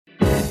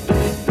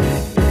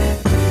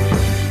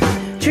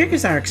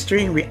Triggers are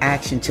extreme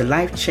reaction to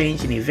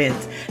life-changing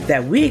events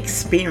that we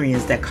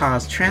experience that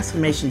cause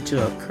transformation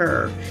to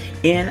occur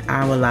in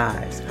our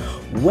lives.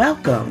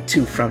 Welcome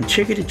to From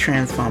Trigger to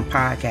Transform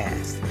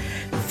podcast.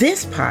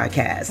 This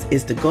podcast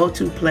is the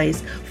go-to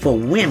place for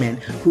women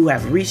who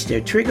have reached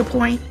their trigger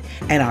point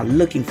and are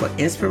looking for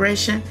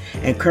inspiration,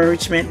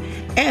 encouragement,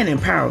 and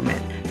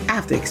empowerment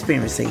after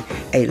experiencing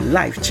a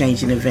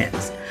life-changing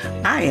event.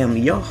 I am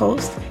your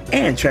host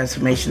and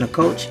transformational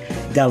coach,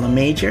 Della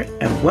Major,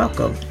 and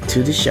welcome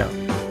to the show.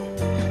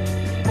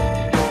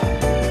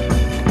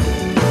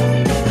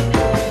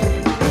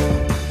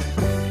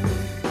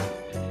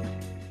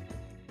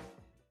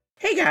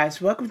 Hey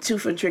guys, welcome to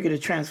From Trigger to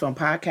Transform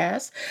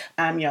podcast.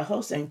 I'm your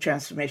host and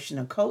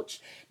transformational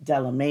coach,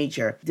 Della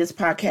Major. This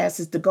podcast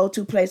is the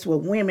go-to place where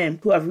women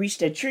who have reached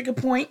their trigger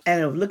point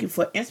and are looking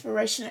for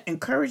inspiration,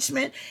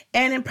 encouragement,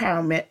 and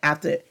empowerment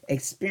after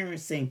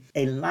experiencing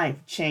a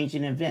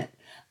life-changing event.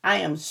 I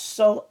am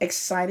so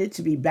excited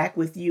to be back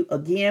with you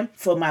again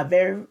for my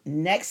very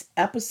next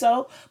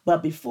episode.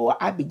 But before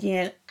I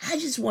begin, I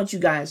just want you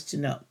guys to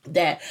know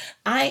that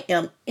I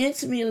am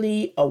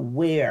intimately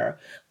aware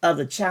of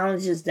the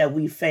challenges that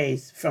we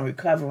face from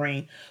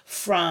recovering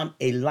from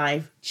a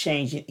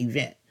life-changing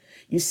event.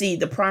 You see,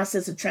 the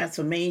process of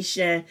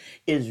transformation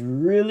is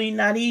really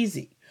not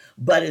easy,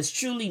 but it's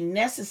truly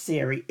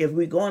necessary if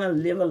we're going to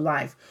live a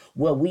life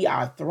where we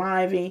are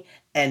thriving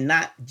and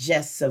not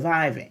just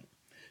surviving.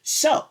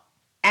 So,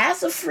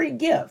 as a free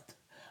gift,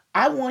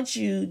 I want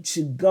you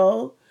to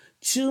go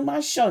to my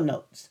show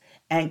notes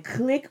and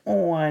click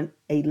on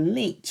a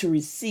link to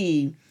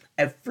receive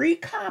a free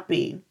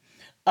copy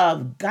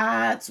of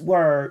God's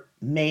Word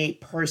Made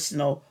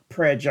Personal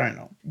prayer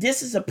journal.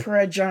 This is a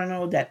prayer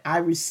journal that I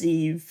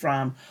received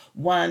from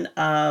one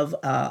of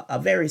a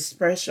very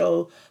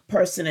special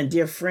person and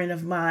dear friend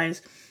of mine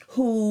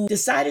who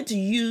decided to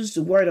use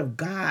the Word of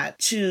God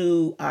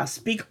to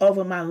speak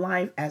over my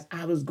life as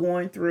I was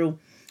going through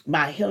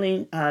my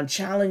healing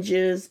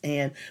challenges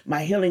and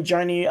my healing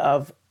journey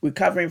of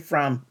recovering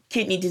from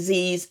kidney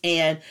disease.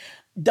 And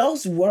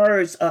those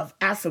words of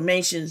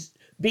affirmations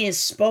being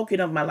spoken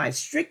of my life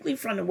strictly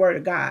from the Word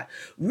of God,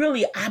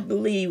 really, I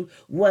believe,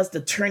 was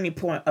the turning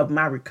point of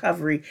my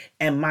recovery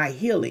and my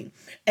healing.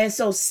 And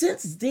so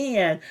since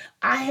then,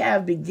 I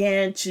have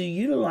began to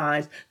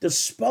utilize the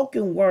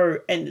spoken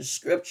word and the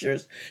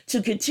scriptures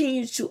to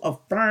continue to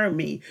affirm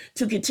me,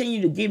 to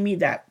continue to give me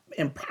that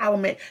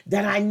empowerment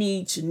that I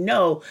need to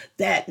know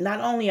that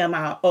not only am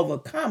I an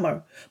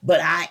overcomer,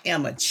 but I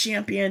am a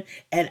champion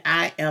and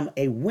I am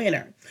a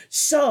winner.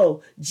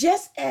 So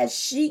just as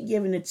she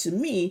given it to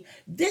me,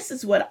 this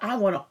is what I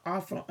want to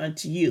offer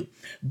unto you.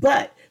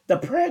 But the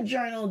prayer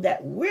journal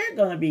that you're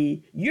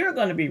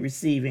going to be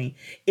receiving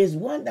is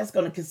one that's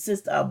going to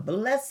consist of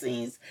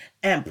blessings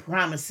and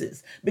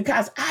promises,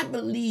 because I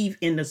believe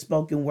in the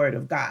spoken word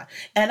of God.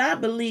 And I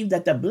believe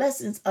that the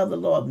blessings of the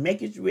Lord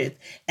make it rich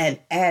and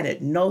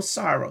added no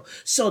sorrow.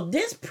 So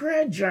this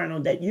prayer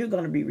journal that you're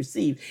going to be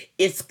received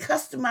is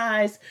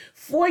customized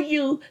for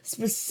you,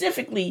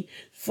 specifically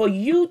for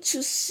you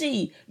to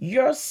see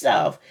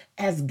yourself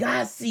as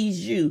God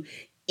sees you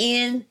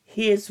in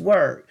his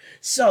word.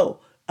 So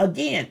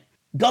again,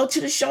 go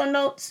to the show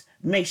notes,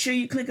 make sure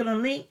you click on the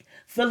link,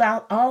 fill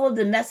out all of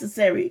the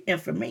necessary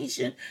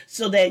information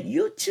so that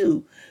you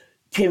too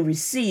can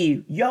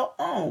receive your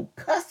own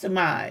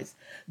customized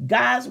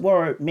God's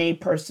Word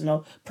Made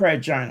Personal prayer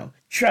journal.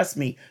 Trust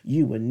me,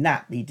 you will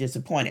not be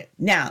disappointed.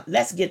 Now,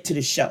 let's get to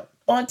the show.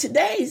 On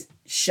today's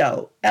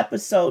show,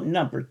 episode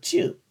number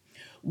 2,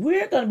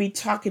 we're going to be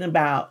talking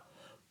about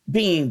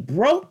being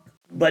broke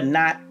but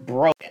not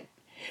broken.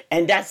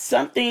 And that's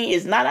something,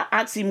 is not an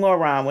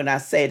oxymoron when I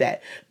say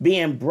that.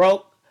 Being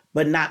broke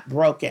but not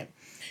broken.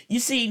 You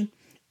see,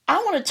 I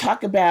want to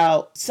talk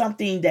about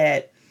something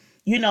that,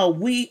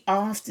 we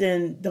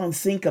often don't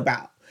think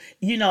about.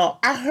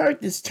 I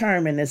heard this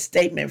term and this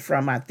statement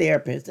from my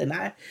therapist, and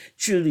I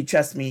truly,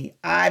 trust me,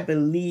 I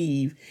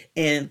believe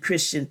in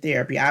Christian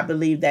therapy. I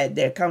believe that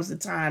there comes a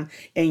time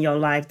in your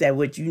life that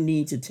what you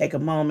need to take a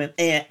moment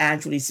and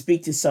actually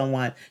speak to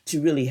someone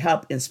to really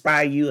help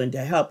inspire you and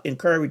to help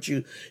encourage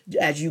you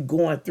as you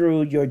going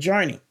through your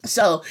journey.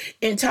 So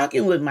in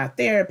talking with my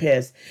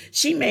therapist,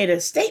 she made a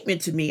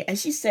statement to me and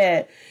she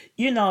said,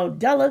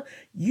 Della,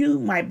 you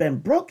might have been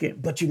broken,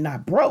 but you're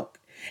not broke.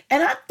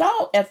 And I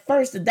thought at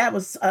first that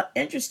was an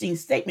interesting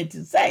statement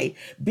to say,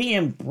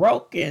 being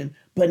broken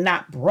but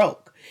not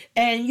broke.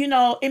 And,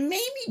 it made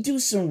me do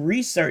some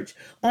research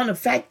on the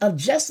fact of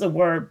just the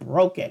word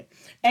broken.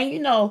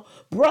 And,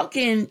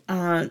 broken,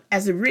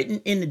 as it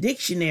written in the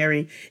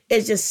dictionary,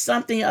 is just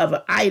something of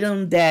an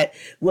item that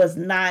was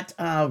not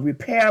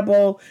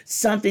repairable,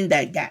 something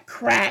that got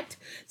cracked,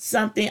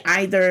 something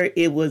either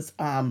it was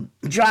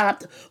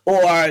dropped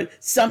or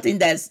something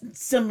that's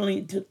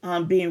similar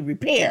to being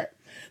repaired.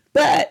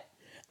 But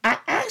I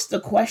asked the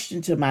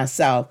question to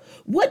myself,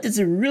 what does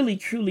it really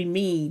truly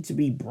mean to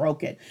be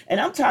broken? And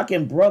I'm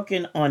talking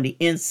broken on the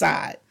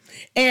inside.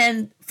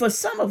 And for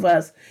some of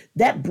us,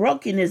 that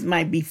brokenness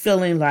might be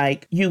feeling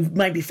like you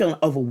might be feeling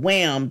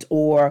overwhelmed,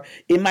 or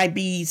it might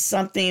be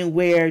something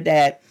where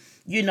that,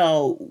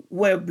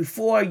 where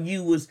before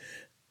you was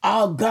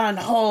all gun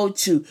ho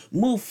to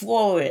move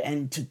forward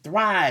and to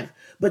thrive,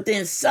 but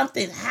then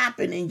something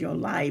happened in your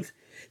life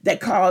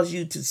that caused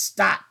you to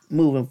stop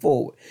moving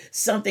forward.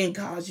 Something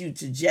caused you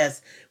to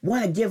just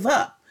want to give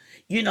up,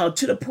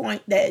 to the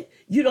point that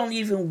you don't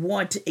even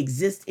want to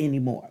exist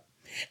anymore.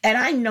 And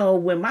I know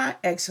when my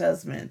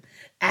ex-husband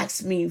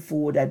asked me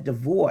for that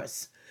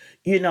divorce,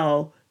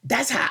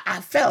 that's how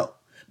I felt.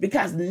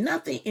 Because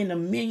nothing in a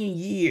million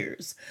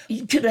years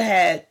could have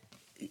had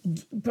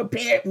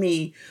prepared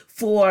me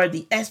for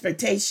the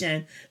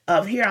expectation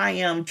of, here I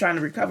am trying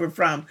to recover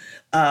from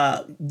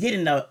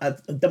getting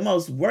the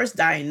most worst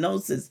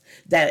diagnosis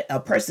that a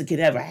person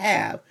could ever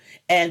have.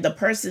 And the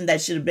person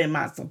that should have been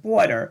my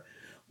supporter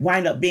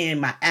wind up being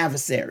my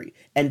adversary.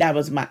 And that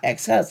was my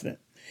ex-husband.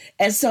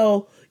 And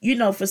so,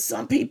 for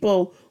some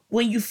people,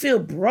 when you feel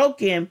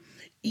broken,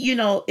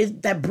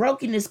 that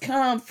brokenness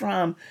come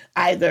from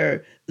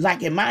either,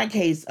 like in my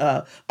case,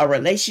 a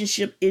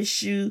relationship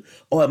issue,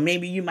 or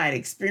maybe you might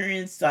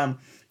experience some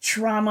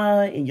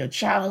trauma in your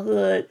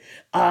childhood,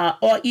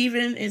 or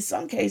even in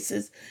some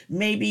cases,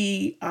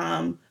 maybe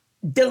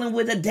dealing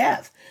with a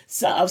death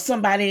of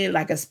somebody,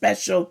 like a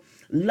special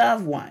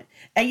loved one.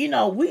 And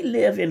we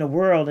live in a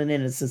world and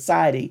in a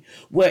society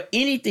where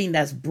anything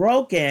that's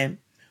broken,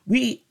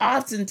 we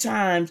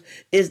oftentimes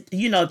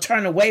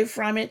turn away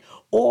from it,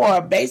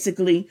 or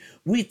basically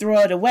we throw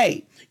it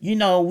away.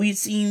 We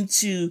seem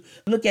to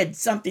look at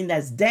something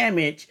that's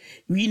damaged,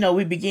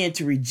 we begin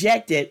to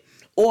reject it,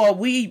 or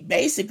we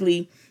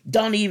basically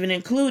don't even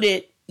include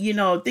it,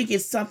 think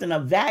it's something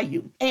of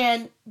value.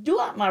 And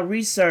throughout my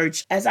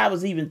research, as I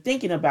was even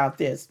thinking about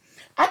this,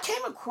 I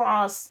came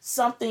across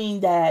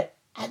something that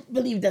I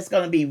believe that's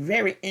going to be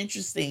very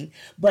interesting,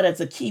 but it's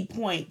a key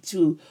point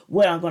to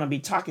what I'm going to be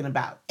talking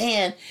about.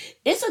 And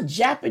it's a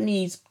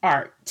Japanese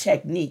art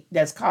technique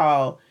that's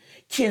called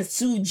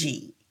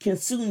kintsugi.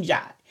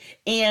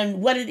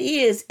 And what it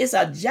is, it's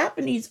a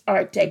Japanese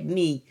art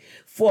technique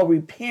for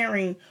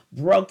repairing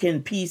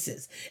broken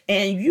pieces.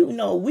 And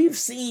we've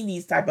seen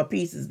these type of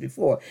pieces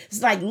before.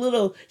 It's like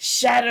little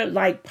shattered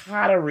like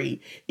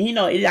pottery. It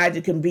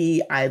either can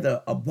be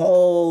either a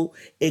bowl,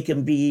 it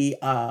can be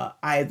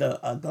either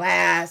a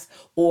glass,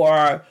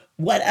 or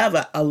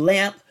whatever, a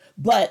lamp.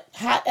 But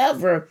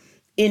however,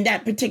 in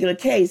that particular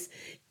case,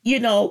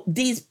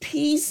 these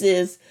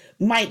pieces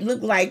might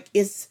look like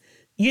it's,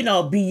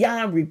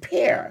 beyond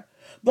repair.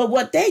 But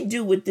what they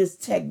do with this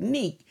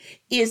technique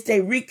is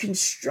they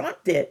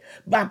reconstruct it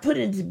by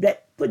putting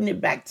it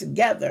back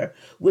together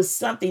with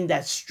something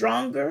that's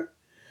stronger,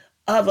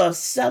 of a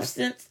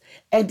substance,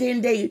 and then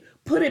they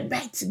put it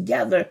back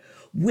together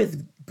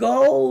with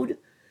gold,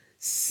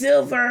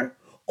 silver,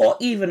 or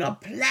even a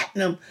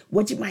platinum,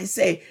 what you might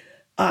say,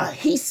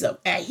 adhesive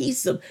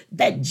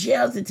that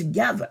gels it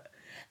together.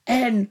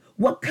 And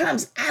what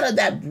comes out of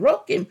that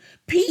broken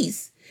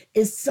piece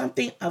is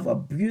something of a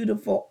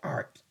beautiful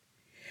art.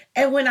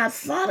 And when I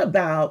thought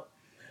about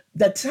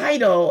the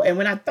title, and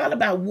when I thought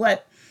about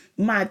what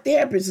my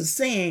therapist is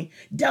saying,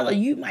 Della,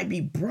 you might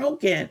be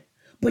broken,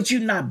 but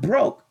you're not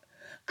broke,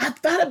 I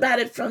thought about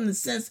it from the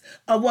sense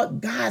of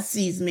what God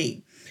sees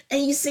me.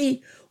 And you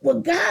see,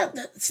 what God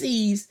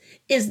sees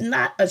is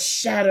not a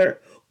shattered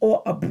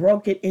or a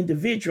broken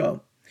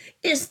individual.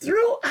 It's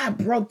through our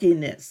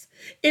brokenness,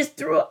 it's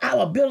through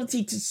our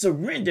ability to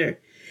surrender,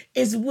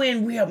 is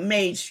when we are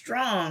made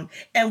strong,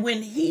 and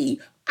when He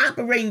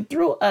operating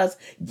through us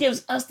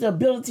gives us the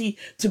ability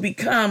to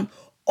become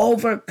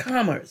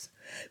overcomers.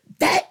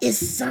 That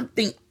is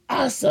something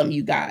awesome,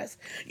 you guys.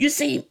 You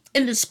see,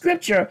 in the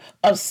scripture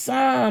of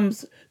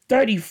Psalms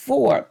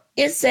 34,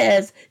 it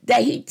says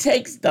that He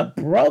takes the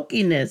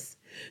brokenness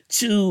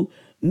to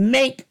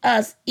make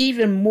us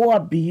even more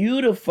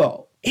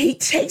beautiful. He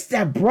takes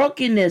that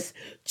brokenness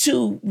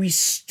to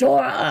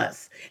restore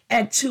us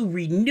and to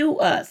renew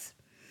us.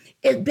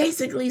 It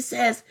basically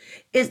says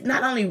it's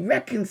not only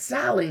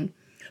reconciling,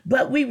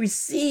 but we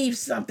receive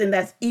something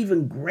that's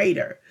even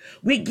greater.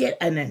 We get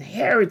an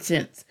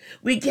inheritance.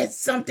 We get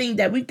something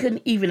that we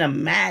couldn't even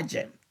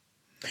imagine.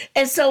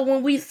 And so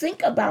when we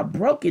think about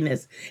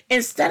brokenness,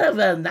 instead of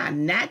a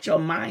natural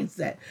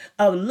mindset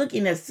of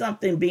looking at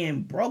something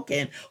being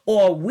broken,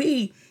 or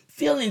we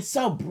feeling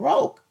so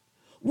broke,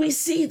 we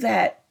see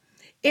that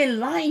in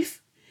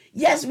life,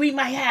 yes, we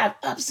might have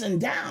ups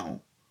and downs,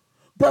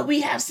 but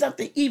we have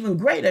something even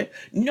greater,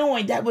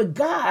 knowing that with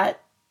God,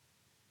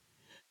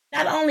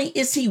 not only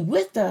is He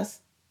with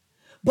us,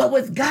 but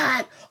with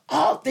God,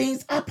 all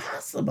things are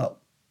possible.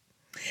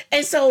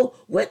 And so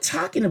we're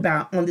talking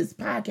about on this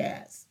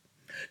podcast,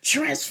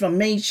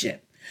 transformation,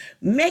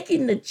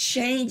 making the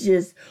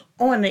changes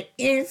on the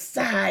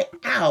inside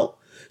out,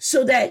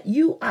 so that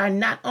you are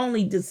not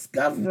only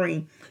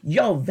discovering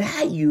your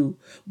value,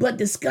 but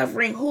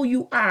discovering who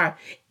you are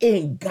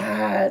in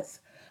God's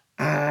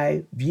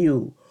eye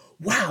view.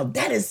 Wow,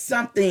 that is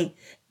something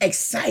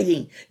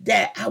exciting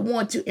that I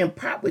want to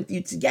impart with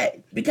you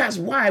today. Because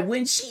why?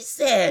 When she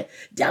said,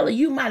 Della,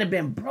 you might have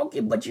been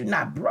broken, but you're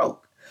not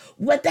broke.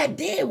 What that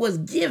did was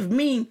give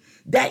me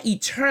that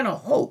eternal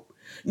hope,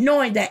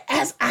 knowing that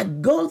as I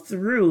go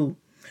through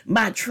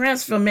my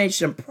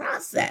transformation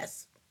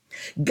process,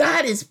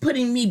 God is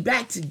putting me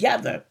back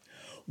together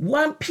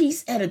one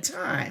piece at a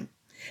time.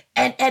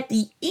 And at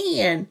the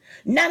end,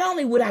 not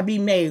only would I be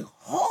made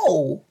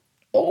whole,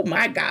 oh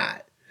my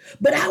God,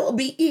 but I will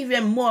be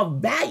even more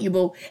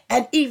valuable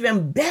and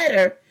even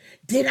better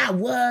than I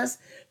was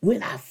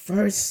when I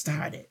first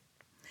started.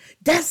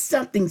 That's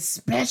something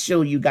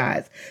special, you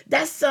guys.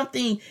 That's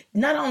something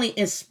not only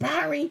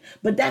inspiring,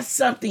 but that's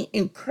something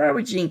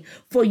encouraging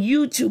for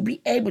you to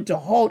be able to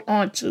hold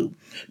on to,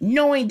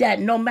 knowing that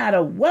no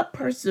matter what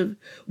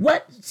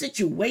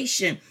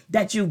situation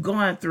that you've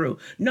gone through,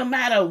 no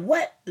matter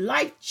what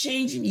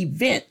life-changing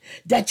event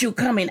that you're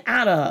coming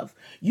out of,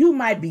 you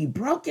might be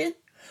broken,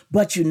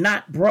 but you're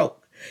not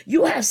broke.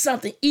 You have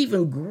something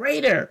even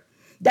greater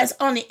that's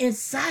on the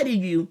inside of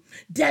you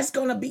that's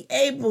going to be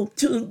able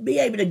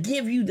to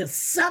give you the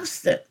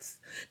substance,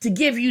 to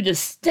give you the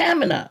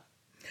stamina,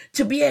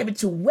 to be able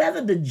to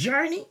weather the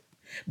journey,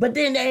 but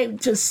then able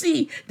to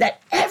see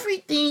that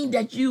everything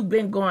that you've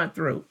been going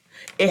through,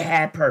 it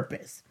had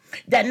purpose.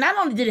 That not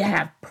only did it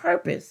have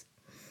purpose,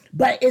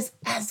 but it's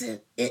as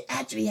if it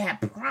actually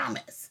had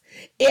promise.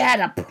 It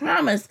had a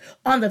promise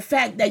on the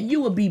fact that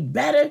you will be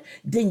better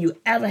than you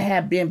ever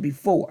have been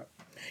before.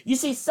 You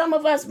see, some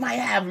of us might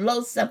have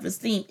low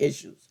self-esteem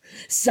issues.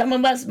 Some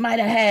of us might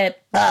have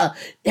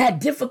had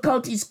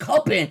difficulties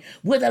coping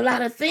with a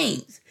lot of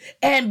things.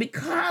 And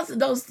because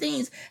those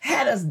things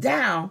had us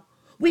down,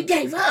 we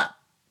gave up.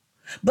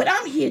 But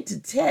I'm here to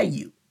tell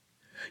you,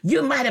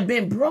 you might have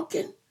been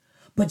broken,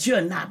 but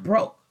you're not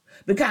broke.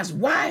 Because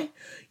why?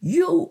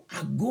 You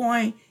are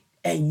going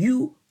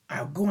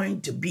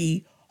to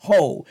be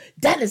whole.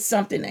 That is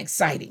something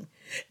exciting.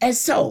 And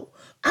so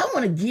I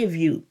want to give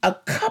you a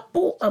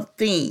couple of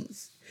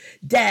things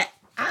that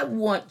I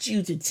want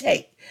you to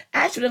take.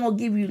 Actually, I'm going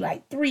to give you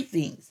like 3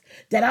 things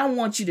that I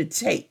want you to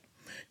take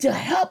to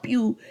help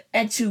you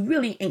and to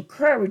really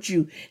encourage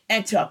you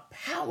and to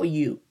empower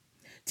you,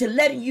 to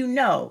letting you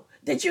know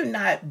that you're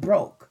not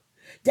broke,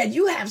 that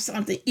you have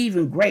something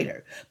even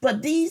greater.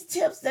 But these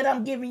tips that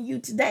I'm giving you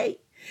today,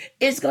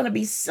 it's going to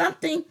be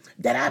something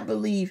that I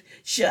believe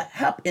should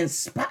help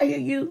inspire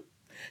you,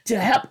 to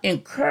help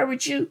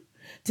encourage you,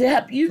 to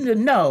help you to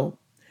know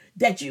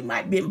that you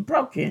might be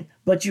broken,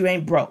 but you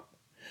ain't broke.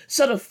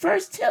 So the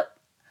first tip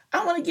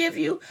I want to give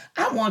you,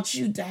 I want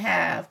you to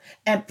have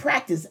and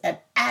practice an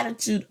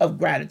attitude of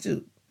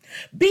gratitude.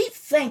 Be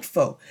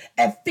thankful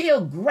and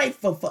feel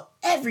grateful for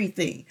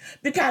everything,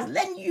 because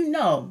letting you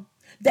know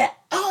that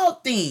all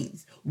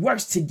things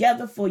works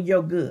together for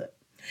your good.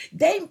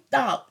 They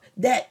thought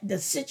that the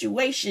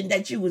situation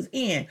that you was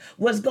in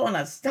was going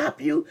to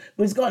stop you,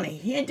 was going to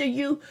hinder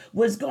you,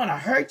 was going to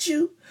hurt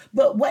you.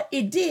 But what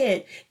it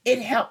did, it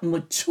helped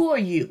mature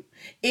you.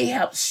 It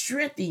helped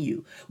strengthen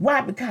you. Why?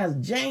 Because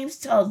James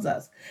tells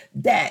us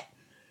that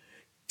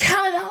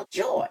count it all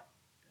joy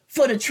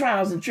for the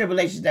trials and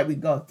tribulations that we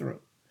go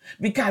through,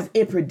 because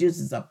it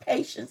produces a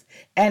patience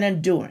and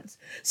endurance.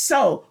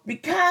 So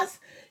because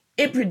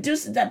it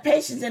produces that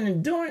patience and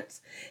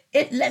endurance,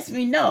 it lets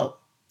me know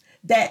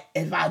that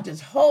if I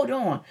just hold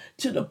on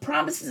to the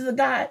promises of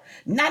God,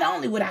 not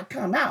only would I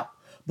come out,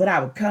 but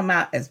I would come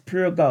out as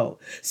pure gold.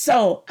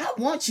 So I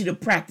want you to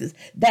practice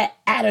that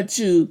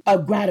attitude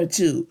of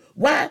gratitude.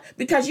 Why?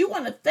 Because you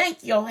want to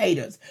thank your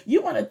haters.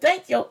 You want to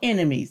thank your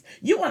enemies.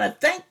 You want to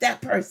thank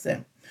that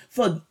person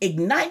for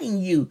igniting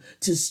you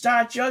to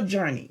start your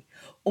journey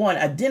on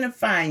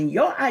identifying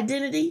your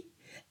identity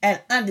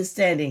and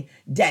understanding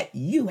that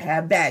you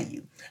have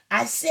value.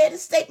 I said a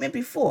statement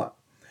before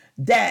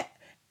that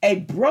a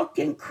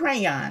broken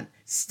crayon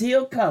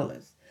still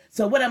colors.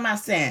 So what am I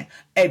saying?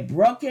 A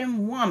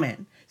broken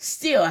woman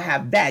still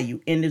have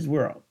value in this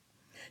world.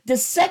 The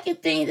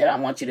second thing that I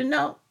want you to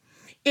know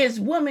is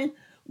woman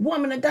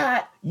of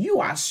God, you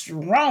are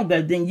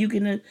stronger than you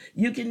can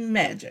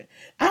imagine.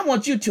 I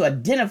want you to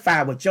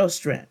identify with your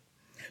strength.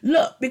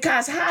 Look,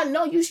 because how I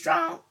know you're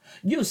strong,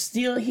 you're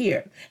still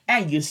here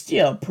and you're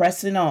still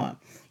pressing on.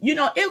 You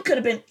know, it could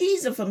have been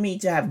easy for me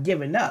to have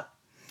given up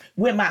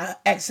when my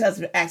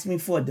ex-husband asked me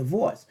for a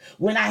divorce,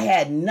 when I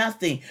had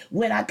nothing,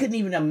 when I couldn't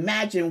even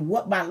imagine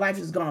what my life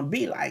is going to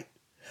be like.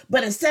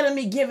 But instead of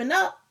me giving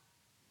up,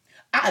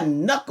 I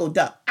knuckled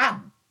up.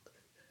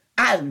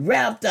 I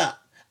revved up.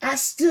 I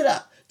stood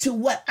up to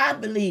what I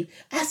believe.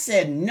 I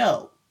said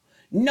no.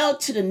 No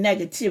to the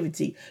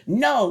negativity.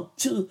 No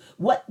to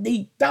what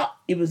they thought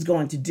it was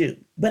going to do.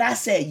 But I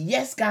said,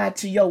 yes, God,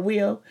 to your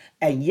will,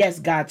 and yes,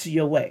 God, to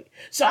your way.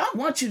 So I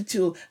want you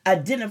to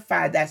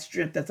identify that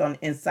strength that's on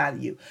the inside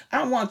of you.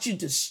 I want you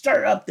to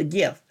stir up the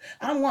gift.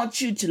 I want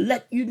you to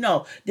let you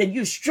know that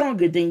you're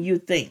stronger than you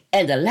think.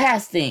 And the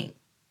last thing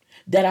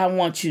that I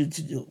want you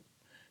to do,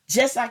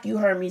 just like you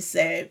heard me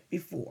say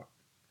before,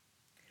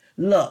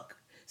 look,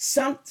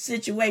 Some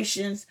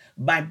situations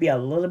might be a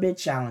little bit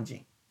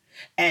challenging.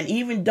 And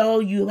even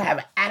though you have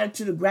an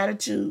attitude of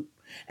gratitude,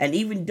 and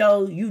even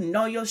though you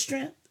know your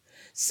strength,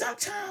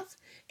 sometimes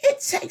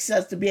it takes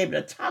us to be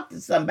able to talk to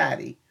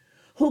somebody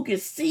who can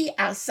see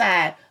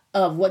outside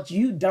of what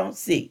you don't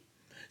see.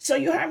 So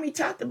you heard me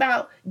talk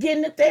about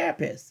getting a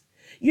therapist.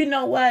 You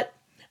know what?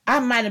 I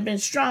might have been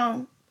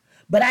strong,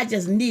 but I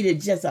just needed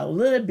just a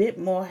little bit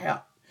more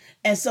help.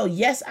 And so,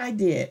 yes, I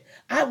did.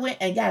 I went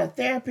and got a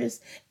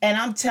therapist, and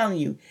I'm telling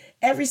you,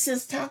 ever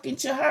since talking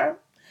to her,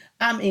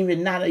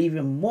 I'm not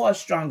even more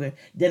stronger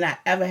than I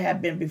ever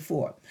have been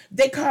before.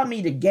 They call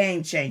me the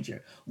game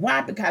changer. Why?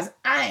 Because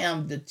I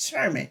am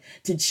determined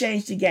to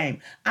change the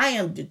game. I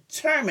am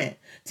determined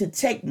to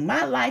take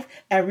my life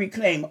and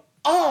reclaim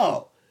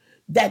all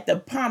that the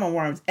palmer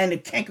worms and the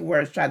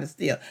cankerworms try to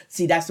steal.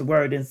 See, that's the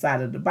word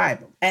inside of the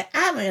Bible. And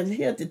I'm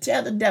here to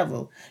tell the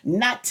devil,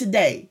 not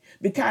today.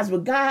 Because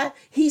with God,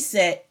 he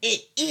said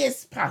it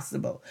is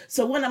possible.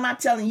 So what am I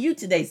telling you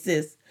today,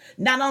 sis?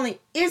 Not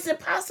only is it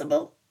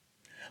possible,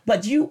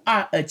 but you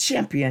are a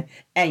champion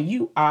and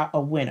you are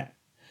a winner.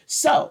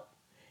 So,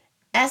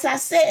 as I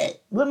said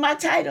with my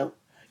title,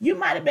 you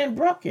might have been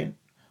broken,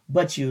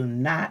 but you're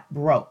not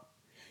broke.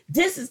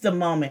 This is the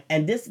moment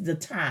and this is the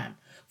time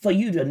for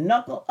you to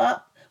knuckle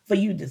up, for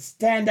you to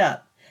stand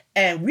up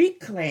and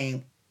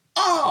reclaim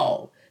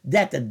all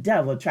that the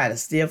devil tried to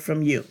steal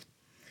from you.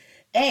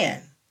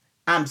 And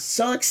I'm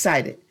so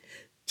excited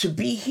to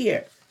be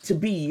here, to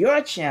be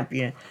your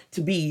champion, to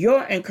be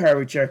your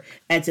encourager,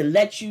 and to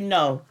let you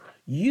know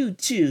you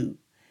too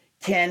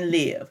can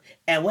live.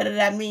 And what does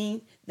that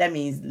mean? That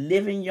means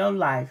living your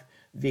life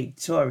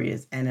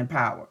victorious and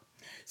empowered.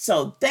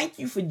 So thank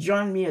you for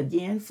joining me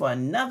again for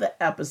another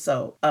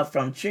episode of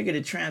From Trigger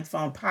to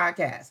Transform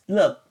podcast.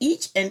 Look,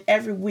 each and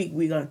every week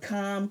we're going to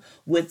come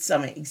with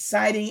some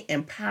exciting,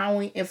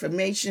 empowering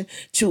information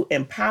to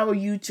empower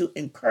you, to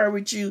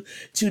encourage you,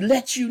 to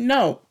let you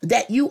know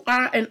that you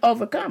are an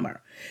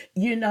overcomer.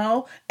 You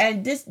know,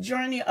 and this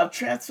journey of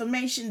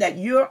transformation that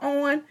you're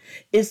on,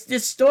 is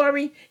this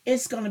story,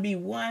 it's going to be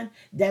one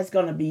that's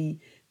going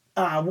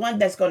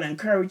to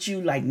encourage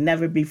you like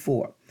never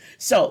before.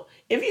 So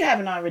if you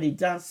haven't already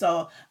done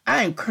so,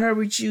 I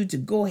encourage you to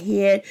go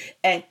ahead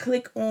and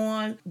click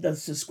on the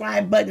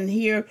subscribe button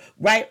here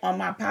right on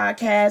my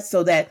podcast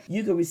so that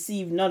you can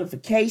receive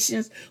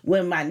notifications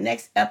when my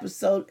next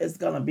episode is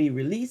going to be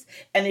released.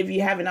 And if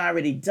you haven't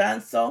already done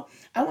so,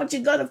 I want you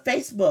to go to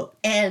Facebook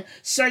and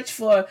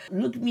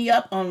look me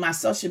up on my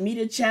social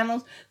media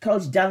channels,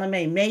 Coach Della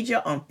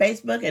Major on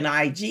Facebook and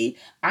IG.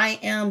 I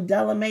am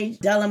Della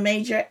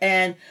Major,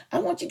 and I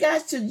want you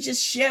guys to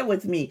just share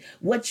with me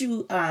what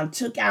you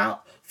took out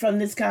from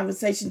this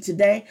conversation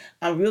today.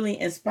 I'm really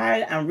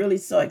inspired. I'm really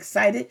so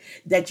excited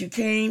that you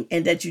came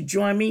and that you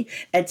joined me.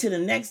 And till the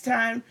next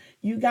time,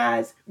 you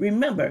guys,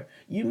 remember,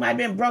 you might have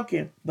been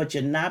broken, but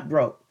you're not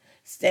broke.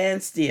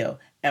 Stand still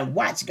and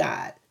watch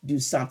God do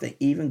something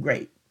even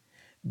great.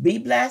 Be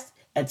blessed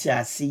until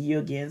I see you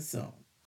again soon.